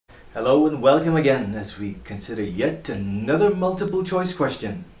Hello and welcome again as we consider yet another multiple choice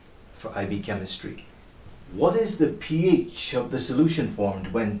question for IB Chemistry. What is the pH of the solution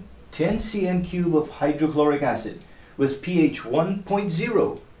formed when 10 cm³ of hydrochloric acid with pH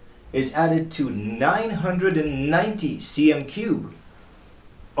 1.0 is added to 990 cm³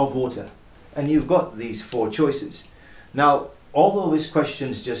 of water? And you've got these four choices. Now, although this question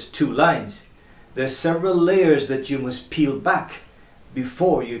is just two lines, there's several layers that you must peel back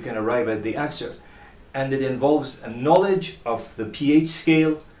before you can arrive at the answer, and it involves a knowledge of the pH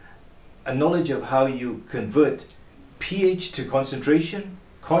scale, a knowledge of how you convert pH to concentration,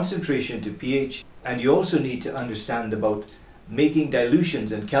 concentration to pH, and you also need to understand about making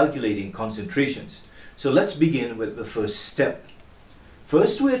dilutions and calculating concentrations. So let's begin with the first step.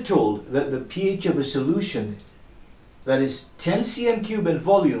 First, we're told that the pH of a solution that is 10 cm³ in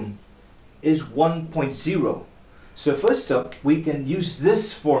volume is 1.0. So first up, we can use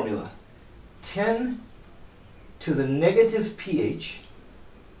this formula, 10 to the negative pH,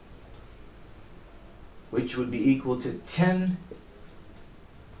 which would be equal to 10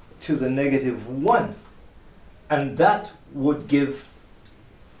 to the negative 1, and that would give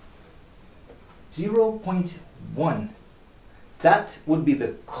 0.1. That would be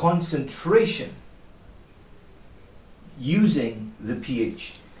the concentration using the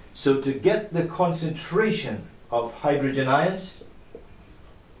pH. So to get the concentration of hydrogen ions,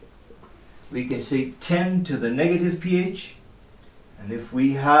 we can say 10 to the negative pH, and if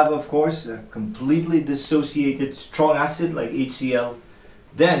we have, of course, a completely dissociated strong acid like HCl,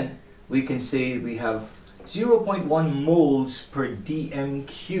 then we can say we have 0.1 moles per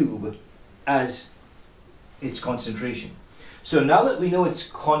dm³ as its concentration. So now that we know its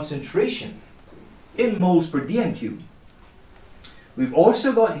concentration in moles per dm³, we've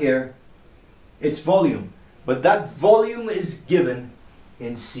also got here its volume. But that volume is given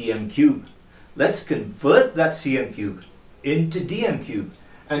in cm³. Let's convert that cm³ into dm³.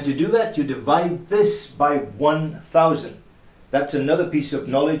 And to do that, you divide this by 1000. That's another piece of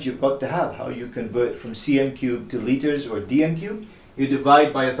knowledge you've got to have, how you convert from cm³ to liters or dm³. You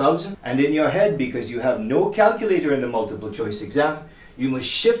divide by 1000. And in your head, because you have no calculator in the multiple choice exam, you must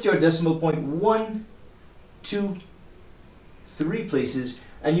shift your decimal point 1, 2, 3 places,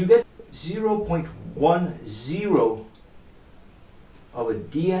 and you get 0.10 of a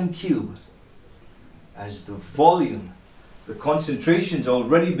dm³ as the volume. The concentration's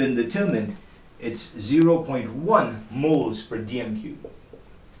already been determined. It's 0.1 moles per dm³.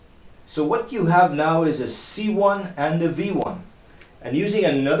 So what you have now is a C1 and a V1. And using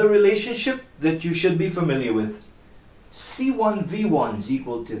another relationship that you should be familiar with, C1 V1 is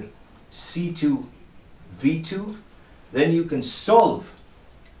equal to C2 V2. Then you can solve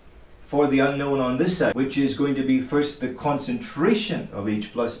for the unknown on this side, which is going to be first the concentration of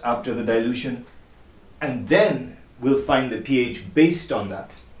H plus after the dilution, and then we'll find the pH based on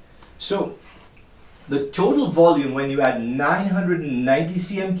that. So the total volume when you add 990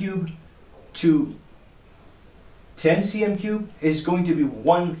 cm³ to 10 cm³ is going to be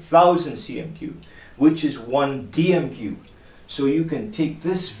 1000 cm³, which is 1 dm³. So you can take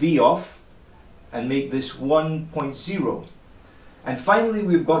this V off and make this 1.0. And finally,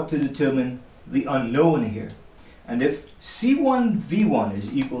 we've got to determine the unknown here. And if C1 V1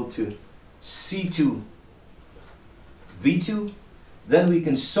 is equal to C2 V2, then we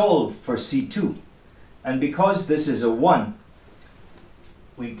can solve for C2. And because this is a 1,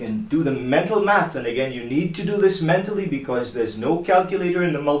 we can do the mental math. And again, you need to do this mentally because there's no calculator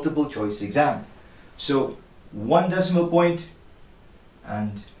in the multiple choice exam. So 1 decimal point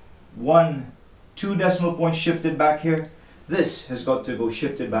and 2 decimal points shifted back here. This has got to go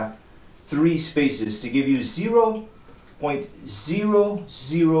shifted back 3 spaces to give you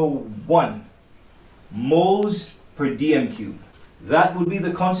 0.001 moles per dm³. That would be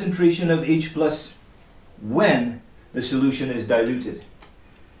the concentration of H plus when the solution is diluted.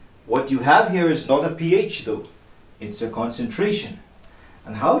 What you have here is not a pH though, it's a concentration.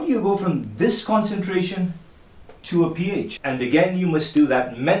 And how do you go from this concentration to a pH? And again, you must do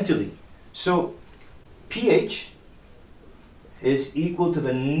that mentally. So pH is equal to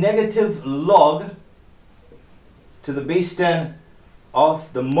the negative log to the base 10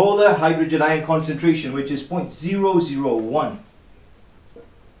 of the molar hydrogen ion concentration, which is 0.001.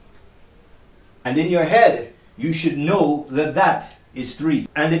 And in your head, you should know that that is 3.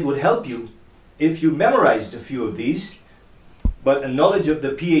 And it would help you if you memorized a few of these, but a knowledge of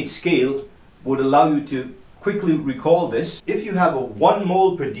the pH scale would allow you to quickly recall this. If you have a 1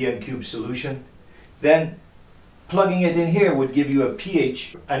 mole per dm³ solution, then plugging it in here would give you a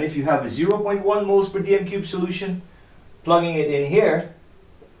pH. And if you have a 0.1 moles per dm³ solution, plugging it in here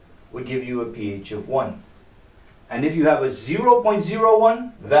would give you a pH of 1. And if you have a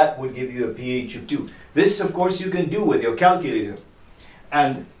 0.01, that would give you a pH of 2. This, of course, you can do with your calculator.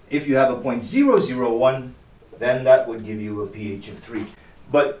 And if you have a 0.001, then that would give you a pH of 3.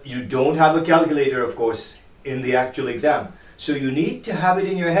 But you don't have a calculator, of course, in the actual exam. So you need to have it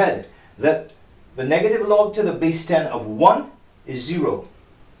in your head that the negative log to the base 10 of 1 is 0.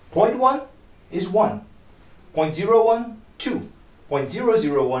 0.1 is 1. 0.01, 2.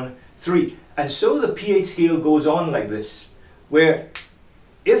 0.001, 3. And so the pH scale goes on like this, where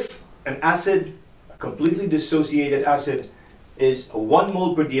if an acid, a completely dissociated acid, is a 1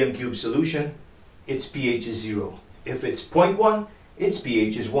 mole per dm cube solution, its pH is 0. If it's 0.1, its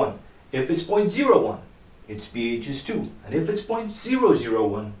pH is 1. If it's 0.01, its pH is 2. And if it's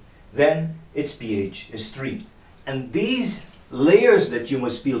 0.001, then its pH is 3. And these layers that you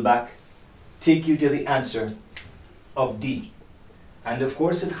must peel back take you to the answer of D. And of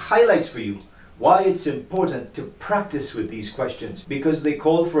course it highlights for you why it's important to practice with these questions, because they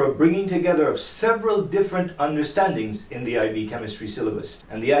call for a bringing together of several different understandings in the IB chemistry syllabus.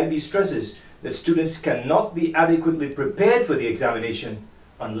 And the IB stresses that students cannot be adequately prepared for the examination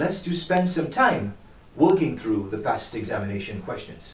unless you spend some time working through the past examination questions.